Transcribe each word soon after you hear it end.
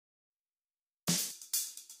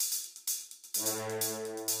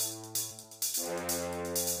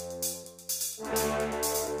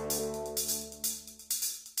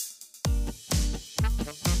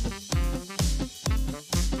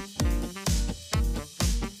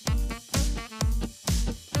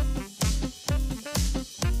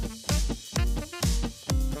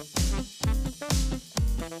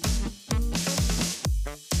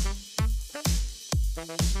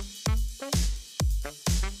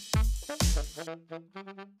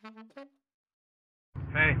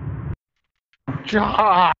Hey.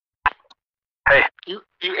 God. Hey.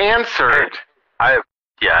 You answered.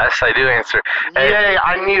 Yes, I do answer. Yay,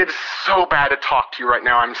 I needed so bad to talk to you right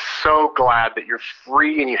now. I'm so glad that you're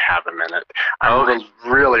free and you have a minute. I'm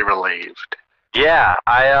really relieved. Yeah,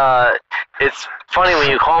 it's funny when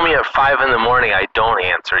you call me at 5 in the morning, I don't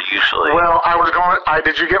answer usually. Well,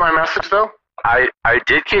 did you get my message though? I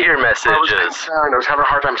did get your messages. I was concerned. I was having a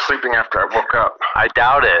hard time sleeping after I woke up. I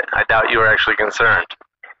doubt it. I doubt you were actually concerned.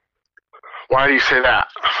 Why do you say that?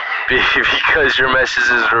 Because your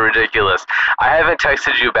messages were ridiculous. I haven't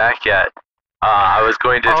texted you back yet. I was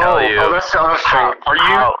going to tell you. Oh, that's the other thing.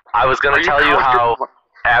 I was going to tell you how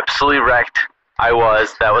absolutely wrecked I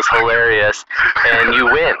was. That was hilarious. And you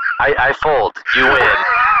win. I fold. You win.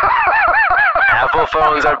 Apple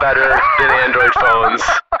phones are better than Android phones.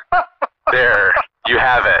 There. You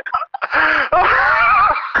have it.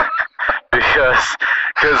 Because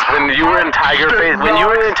when you were in Tiger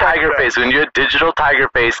Face, when you had digital Tiger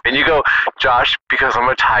Face, and you go, Josh, because I'm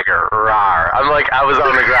a tiger, rawr. I'm like, I was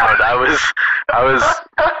on the ground.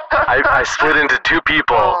 I split into two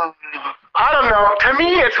people. I don't know. To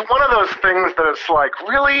me, it's one of those things that it's like,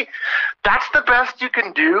 really, that's the best you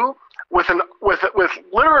can do with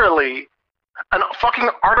literally a fucking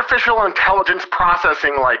artificial intelligence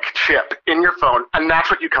processing like chip in your phone, and that's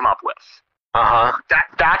what you come up with. Uh-huh.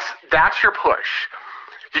 That's your push.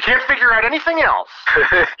 You can't figure out anything else.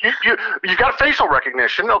 you got facial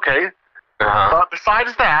recognition, okay. Uh-huh. But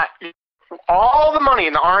besides that, all the money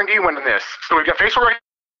in the R&D went in this. So we've got facial recognition.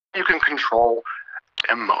 You can control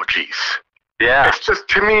emojis. Yeah. It's just,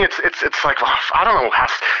 to me, it's like, I don't know how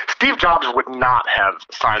Steve Jobs would not have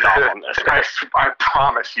signed off on this. I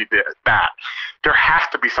promise you that. There has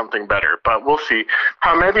to be something better, but we'll see.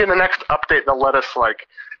 Maybe in the next update they'll let us like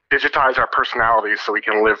digitize our personalities so we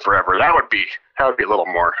can live forever. That would be a little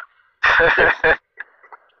more. What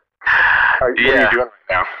are you doing right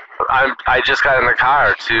now? I just got in the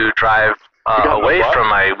car to drive away from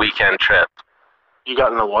my weekend trip. You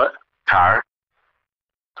got in the what? Car.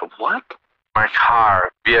 The what? My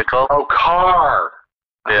car. Vehicle. Oh, car.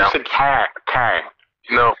 Yeah. You said car.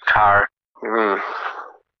 No, car. Am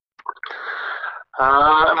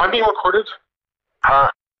I being recorded?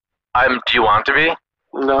 Do you want to be?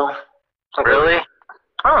 No. Really?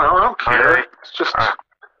 I don't know. I don't care. Okay. It's just,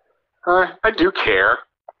 I do care.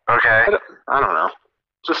 Okay. I don't know.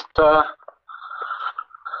 Just,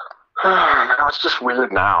 it's just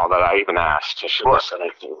weird now that I even asked. I shouldn't have said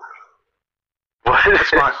anything. What?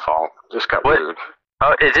 It's my fault. It just got weird.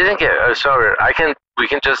 Oh, it didn't get. Sorry. We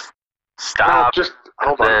can just stop. No, just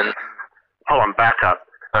hold on. Hold on. Back up.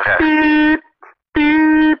 Okay. Beep,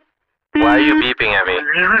 beep, beep. Why are you beeping at me?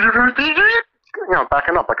 You know,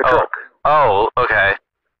 backing up like a truck. Oh, okay.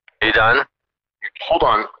 Are you done? Hold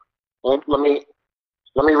on. Let me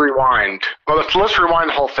rewind. Well, let's rewind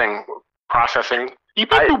the whole thing. Processing. Beep,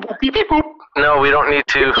 beep, boop, beep, beep, boop. No, we don't need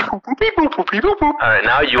to. Beep, boop, boop, beep, boop, boop. All right,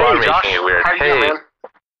 now you are making it weird. How you doing,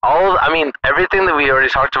 man? Everything that we already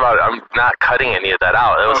talked about, I'm not cutting any of that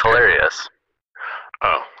out. It was hilarious.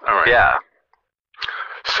 Oh, all right. Yeah.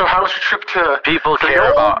 So how was your trip to people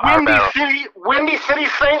care about our Windy City,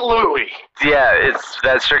 St. Louis? Yeah,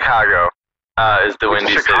 that's Chicago. Is the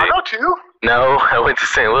Windy City. Chicago too? No, I went to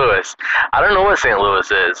St. Louis. I don't know what St. Louis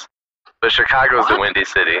is, but Chicago's the Windy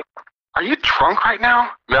City. Are you drunk right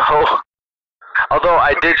now? No. Although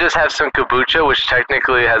I did just have some kombucha, which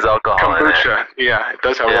technically has alcohol in it. Kombucha, yeah, it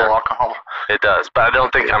does have a little alcohol. It does, but I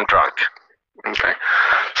don't think I'm drunk. Okay.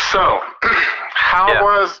 So, how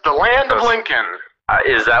was the land of Lincoln?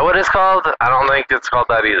 Is that what it's called? I don't think it's called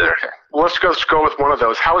that either. Okay. Well, let's go with one of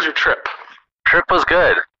those. How was your trip? Trip was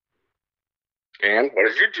good. And what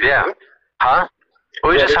did you do? Yeah. Huh?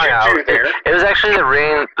 We just hung out. It was actually the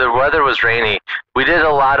rain. The weather was rainy. We did a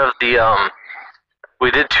lot of the we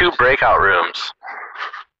did 2 breakout rooms.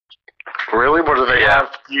 Really? What do they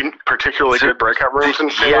have? Particularly good breakout rooms in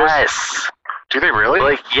St. Louis? Yes. Do they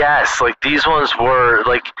really? Yes. These ones were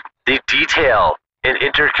the detail and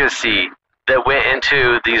intricacy that went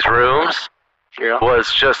into these rooms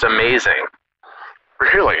was just amazing.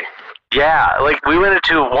 Really? Yeah. We went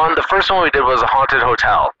into one. The first one we did was a haunted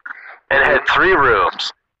hotel. And it had 3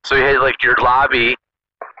 rooms. So you had like your lobby,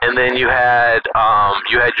 and then you had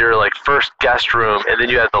your like first guest room, and then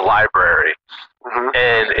you had the library. Mhm.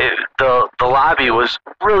 And the lobby was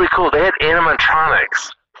really cool. They had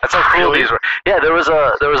animatronics. That's how cool Really? these were. Yeah, there was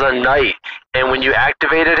a knight, and when you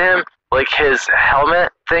activated him, like his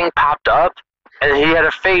helmet thing popped up, and he had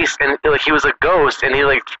a face, and like he was a ghost, and he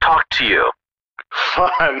like talked to you.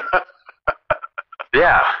 Fun.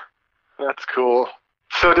 Yeah. That's cool.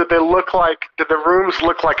 So did the rooms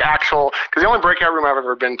look like actual, because the only breakout room I've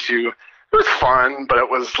ever been to, it was fun, but it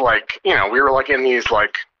was like, we were like in these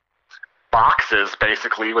like boxes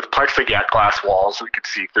basically with plexiglass walls we could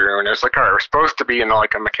see through, and it was like, all right, we're supposed to be in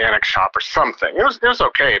like a mechanic shop or something. It was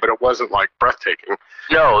okay, but it wasn't like breathtaking.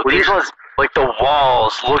 No, What do these you- ones, like the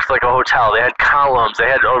walls looked like a hotel. They had columns, they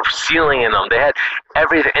had a ceiling in them, they had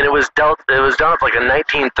everything, and it was done up like a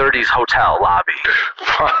 1930s hotel lobby.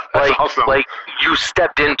 That's Like, awesome. like you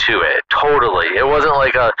stepped into it totally. It wasn't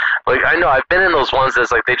like I know I've been in those ones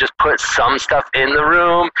that's like they just put some stuff in the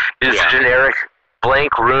room, it's Yeah. a generic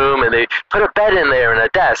blank room, and they put a bed in there and a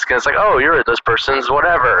desk, and it's like, oh, you're at this person's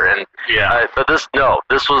whatever, and Yeah. but this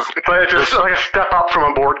was It's just like a step up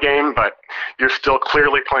from a board game, but you're still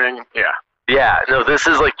clearly playing. Yeah. yeah, no, this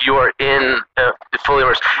is like you are in fully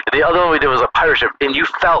immersed. The other one we did was a pirate ship, and you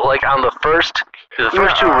felt like on the first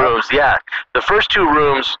two rooms, yeah. The first two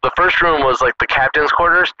rooms, the first room was like the captain's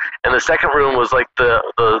quarters, and the second room was like the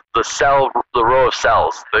cell, the row of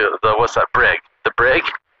cells. The what's that, brig? The brig,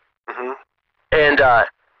 Mhm. and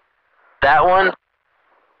that one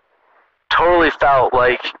totally felt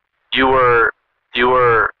like you were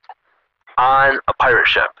on a pirate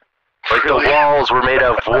ship. Like the Really? walls were made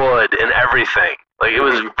of wood and everything. Like it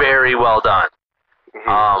was very well done.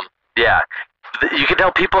 Mhm. Yeah. You could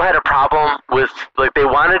tell people had a problem with, like, they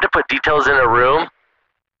wanted to put details in a room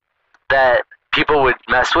that people would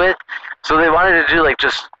mess with, so they wanted to do like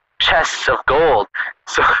just chests of gold.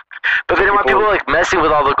 So, but they didn't want people like messing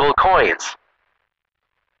with all the gold coins.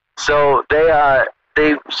 So they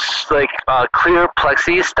clear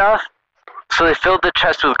plexi stuff. So they filled the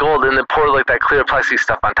chest with gold and then poured like that clear plexi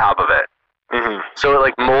stuff on top of it. Mhm. So it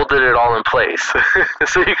like molded it all in place.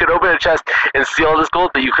 So you could open a chest and see all this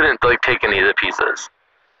gold, but you couldn't like take any of the pieces.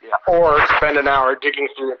 Yeah. Or spend an hour digging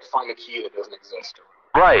through it to find a key that doesn't exist.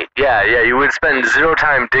 Right, yeah. You would spend zero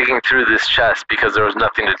time digging through this chest because there was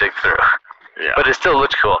nothing to dig through. Yeah. But it still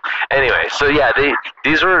looked cool. Anyway, so yeah,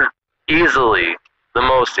 these were easily the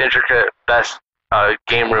most intricate, best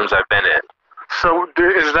game rooms I've been in. So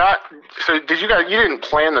did you guys? You didn't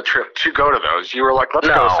plan the trip to go to those. You were like, let's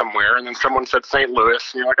go No. somewhere, and then someone said St. Louis,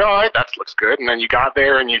 and you're like, all right, that looks good. And then you got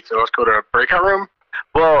there, and you said, let's go to a breakout room.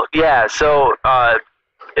 Well, yeah, so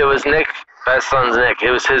it was Nick, best son's Nick.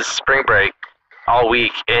 It was his spring break all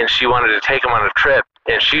week, and she wanted to take him on a trip,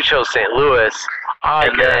 and she chose St. Louis.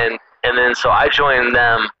 And then so I joined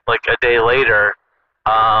them like a day later,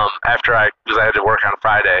 because I had to work on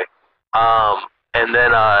Friday. And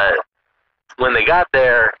then when they got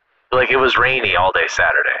there, like it was rainy all day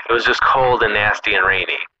Saturday. It was just cold and nasty and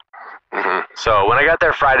rainy. Mhm. So when I got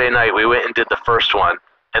there Friday night, we went and did the first one,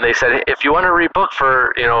 and they said, if you want to rebook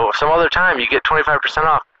for some other time, you get 25%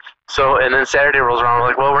 off. So and then Saturday rolls around, we're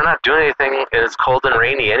like, well, we're not doing anything, and it's cold and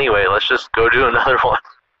rainy anyway. Let's just go do another one.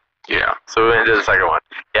 Yeah. So we went and did the second one.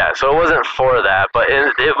 Yeah, so it wasn't for that, but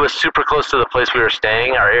it was super close to the place we were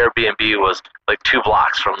staying. Our Airbnb was like 2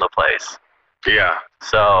 blocks from the place. Yeah.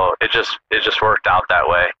 So it just worked out that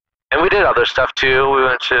way. And we did other stuff too. We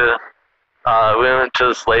went to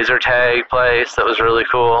this laser tag place that was really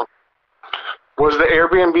cool. Was the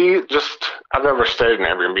Airbnb just? I've never stayed in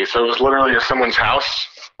an Airbnb, so it was literally just someone's house.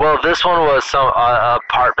 Well, this one was some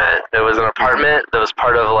apartment. It was an apartment that was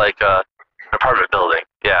part of like an apartment building.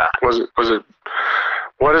 Yeah. Was it?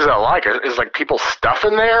 What is that like? Is like people stuff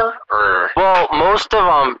in there, or? Well, most of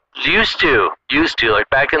them used to like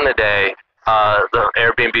back in the day. The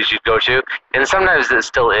Airbnbs you'd go to, and sometimes it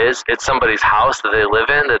still is. It's somebody's house that they live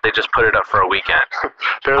in that they just put it up for a weekend.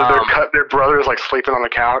 Their brother's like sleeping on the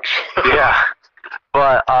couch. Yeah,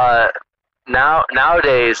 but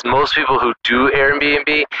nowadays most people who do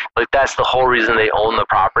Airbnb, like that's the whole reason they own the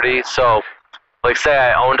property. So, like say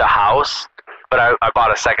I owned a house, but I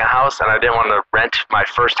bought a second house and I didn't want to rent my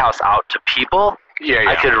first house out to people. Yeah.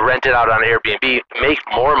 I could rent it out on Airbnb, make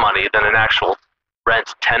more money than an actual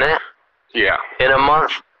rent tenant. Yeah. In a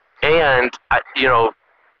month, and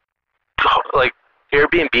like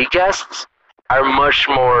Airbnb guests are much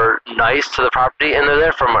more nice to the property, and they're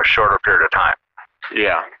there for a much shorter period of time.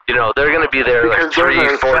 Yeah. They're going to be there like Because there's an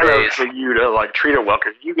 3-4 incentive days. for you to like treat it well,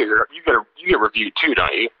 because you get reviewed too,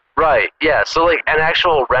 don't you? Right? Yeah. So like an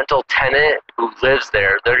actual rental tenant who lives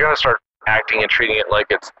there, they're going to start acting and treating it like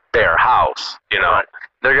it's their house. Right.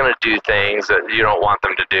 They're gonna do things that you don't want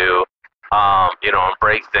them to do, and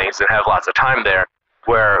break things and have lots of time there.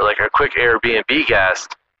 Where like a quick Airbnb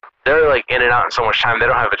guest, they're like in and out in so much time they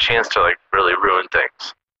don't have a chance to like really ruin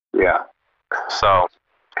things. Yeah. So.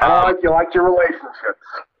 You like your relationships.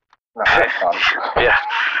 No, that's fun. Yeah.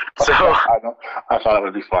 So. I thought it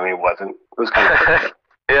would be funny. It wasn't. It was kind of hurtful.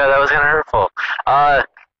 Yeah, that was kind of hurtful. I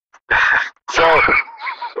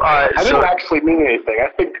didn't actually mean anything. I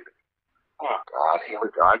think. Oh God, here we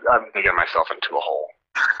go. I'm digging myself into a hole.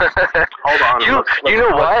 Hold on. You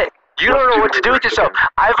know what? You don't know what to do with yourself.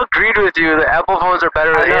 I've agreed with you that Apple phones are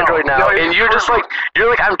better than Android now, and you're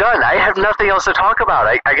like, I'm done. I have nothing else to talk about.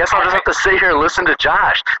 I guess I'll just have to sit here and listen to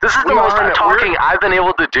Josh. This is the most talking I've been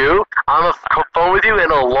able to do on the phone with you in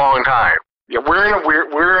a long time. Yeah,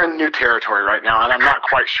 we're in new territory right now, and I'm not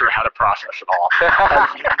quite sure how to process it all.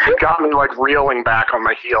 You got me like reeling back on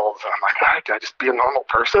my heels, and I'm like, God, did I just be a normal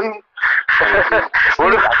person? What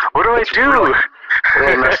do I do?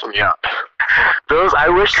 Really messed me up. I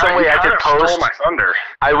wish somebody I could post. My thunder.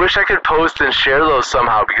 I wish I could post and share those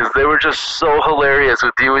somehow because they were just so hilarious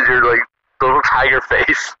with you with your like little tiger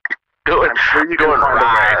face. I'm sure you can find a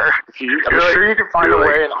way. I'm sure you can find a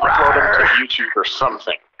way and upload them to YouTube or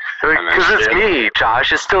something. Because it's me,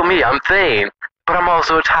 Josh. It's still me. I'm Thane, but I'm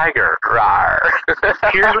also a tiger. Rawr.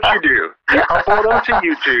 Here's what you do. You upload them to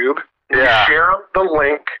YouTube. And you share the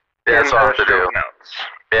link. Yeah, that's what I'll have to do. Notes.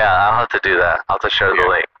 Yeah, I'll have to do that. I'll have to share the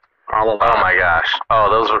link. Oh my gosh. Oh,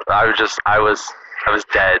 those were. I was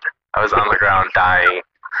dead. I was on the ground dying.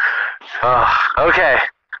 Oh, okay.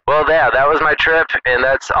 Well, yeah, that was my trip, and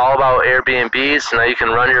that's all about Airbnbs. So now you can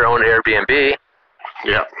run your own Airbnb.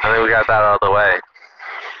 Yeah. I think we got that out of the way.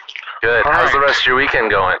 Good. How's the rest of your weekend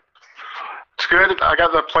going? It's good. I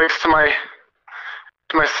got the place to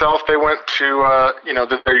myself. They went to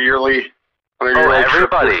their yearly.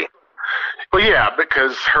 Everybody. Trip. Well, yeah,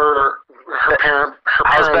 because her parents.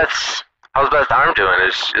 How's Beth's arm doing?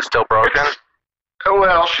 Is still broken?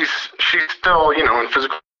 Well, she's still in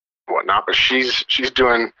physical and whatnot, but she's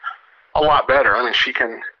doing a lot better. I mean, she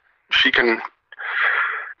can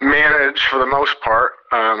manage for the most part.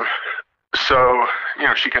 So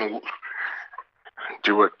she can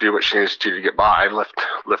do what she needs to get by, lift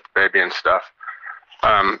the baby and stuff.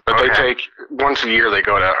 But they take once a year. They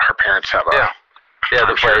go to her parents' have a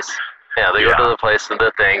the place. Yeah, they go to the place and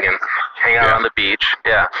the thing and hang out on the beach.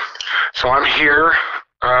 Yeah. So I'm here.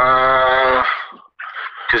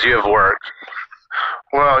 Because you have work.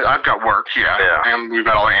 Well, I've got work. Yeah. And we've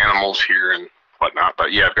got all the animals here and whatnot.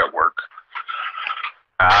 But yeah, I've got work.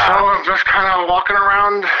 So I'm just kind of walking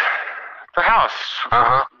around the house.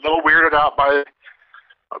 A little weirded out by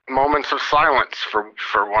moments of silence for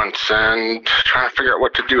once, and trying to figure out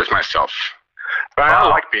what to do with myself. But I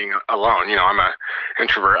don't like being alone. I'm an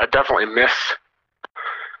introvert. I definitely miss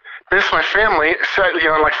my family. So,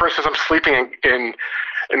 like for instance, I'm sleeping in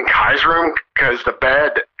Kai's room because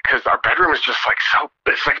our bedroom is just like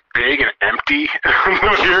it's like big and empty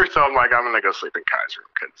here. So I'm like, I'm gonna go sleep in Kai's room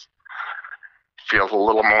because it feels a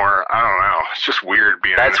little more. I don't know. It's just weird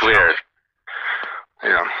being. That's weird.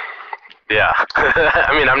 Yeah. Yeah.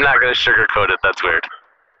 I mean, I'm not gonna sugarcoat it. That's weird.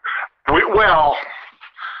 Well,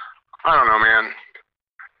 I don't know, man.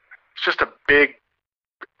 It's just a big,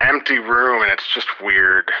 empty room, and it's just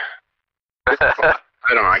weird. I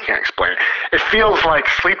don't know. I can't explain it. It feels like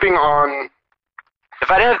sleeping on... If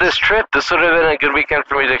I didn't have this trip, this would have been a good weekend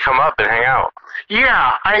for me to come up and hang out.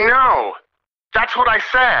 Yeah, I know. That's what I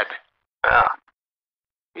said. Yeah.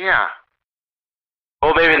 Yeah.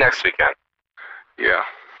 Well, maybe next weekend. Yeah.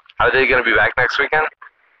 Are they going to be back next weekend?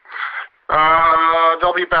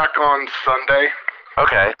 They'll be back on Sunday.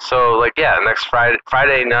 Okay, so next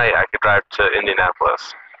Friday night I could drive to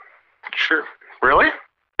Indianapolis. Sure. Really?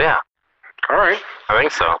 Yeah. All right. I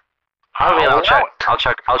think so. I mean, I'll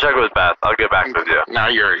check with Beth. I'll get back with you. Now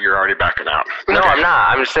you're already backing out. No, okay. I'm not.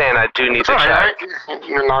 I'm just saying I do need to check.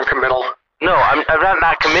 You're non-committal. No, I'm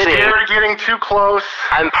not committing. You're getting too close.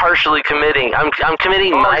 I'm partially committing. I'm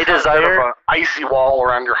committing my desire. Kind of an icy wall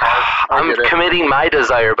around your heart. I'm committing my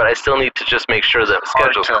desire, but I still need to just make sure that the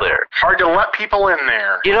schedule's clear. Hard to let people in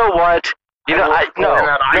there. You know what?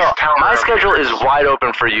 My schedule is wide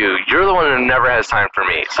open for you. You're the one who never has time for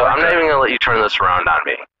me, so I'm not even going to let you turn this around on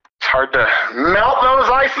me. It's hard to melt those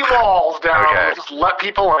icy walls down. Okay. Just let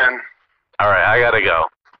people in. All right, I got to go.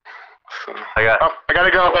 I got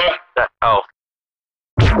to go, man. Oh.